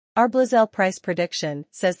Our Bluzelle price prediction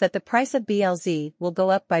says that the price of BLZ will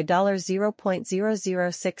go up by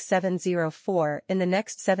 $0.006704 in the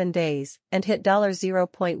next 7 days and hit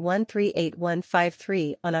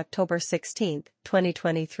 $0.138153 on October 16,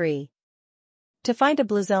 2023. To find a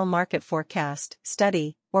Bluzelle market forecast,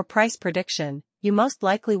 study, or price prediction, you most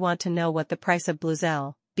likely want to know what the price of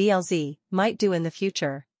Bluzelle, BLZ, might do in the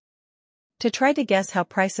future. To try to guess how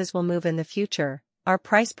prices will move in the future, our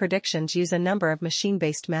price predictions use a number of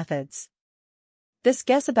machine-based methods. This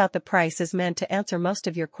guess about the price is meant to answer most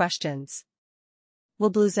of your questions.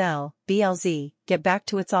 Will Bluzelle, BLZ, get back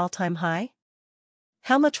to its all-time high?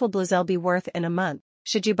 How much will Bluzelle be worth in a month?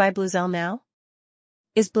 Should you buy Bluzelle now?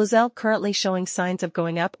 Is Bluzelle currently showing signs of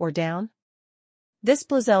going up or down? This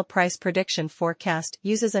Bluzelle price prediction forecast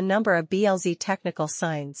uses a number of BLZ technical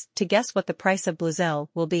signs to guess what the price of Bluzelle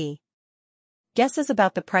will be. Guesses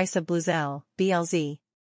about the price of Bluzelle, BLZ.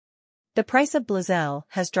 The price of Bluzelle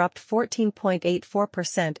has dropped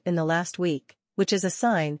 14.84% in the last week, which is a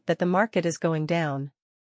sign that the market is going down.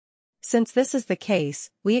 Since this is the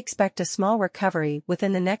case, we expect a small recovery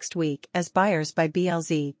within the next week as buyers buy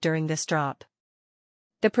BLZ during this drop.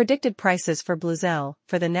 The predicted prices for Bluzelle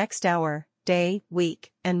for the next hour, day,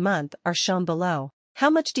 week, and month are shown below. How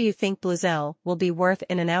much do you think Bluzelle will be worth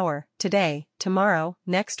in an hour, today, tomorrow,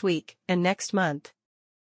 next week, and next month?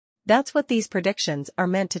 That's what these predictions are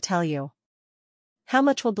meant to tell you. How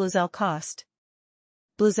much will Bluzelle cost?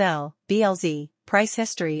 Bluzelle, BLZ, price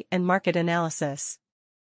history and market analysis.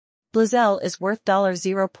 Bluzelle is worth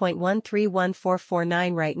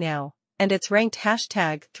 $0.131449 right now, and it's ranked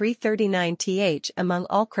 #339th among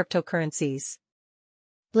all cryptocurrencies.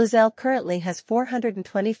 Bluzelle currently has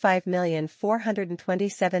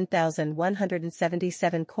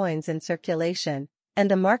 425,427,177 coins in circulation, and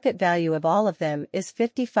the market value of all of them is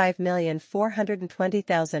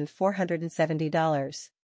 $55,420,470.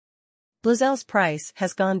 Bluzelle's price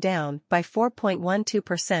has gone down by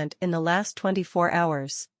 4.12% in the last 24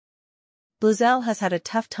 hours. Bluzelle has had a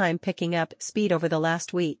tough time picking up speed over the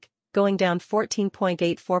last week, going down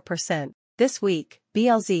 14.84%. This week,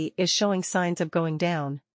 BLZ is showing signs of going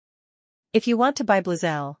down. If you want to buy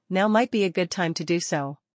Bluzelle, now might be a good time to do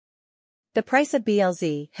so. The price of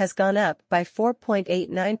BLZ has gone up by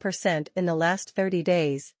 4.89% in the last 30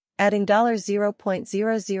 days, adding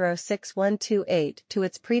 $0.006128 to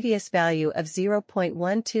its previous value of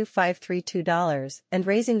 $0.12532 and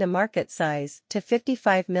raising the market size to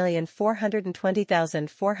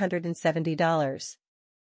 $55,420,470.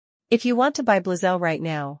 If you want to buy Bluzelle right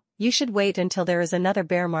now, you should wait until there is another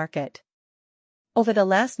bear market. Over the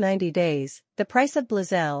last 90 days, the price of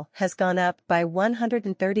Bluzelle has gone up by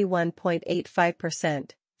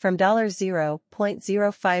 131.85%, from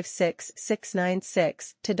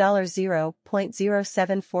 $0.056696 to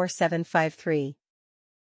 $0.074753.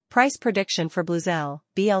 Price prediction for Bluzelle,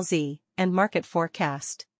 BLZ, and market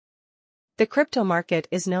forecast. The crypto market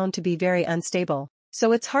is known to be very unstable,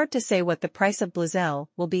 so it's hard to say what the price of Bluzelle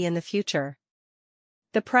will be in the future.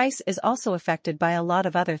 The price is also affected by a lot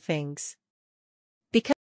of other things.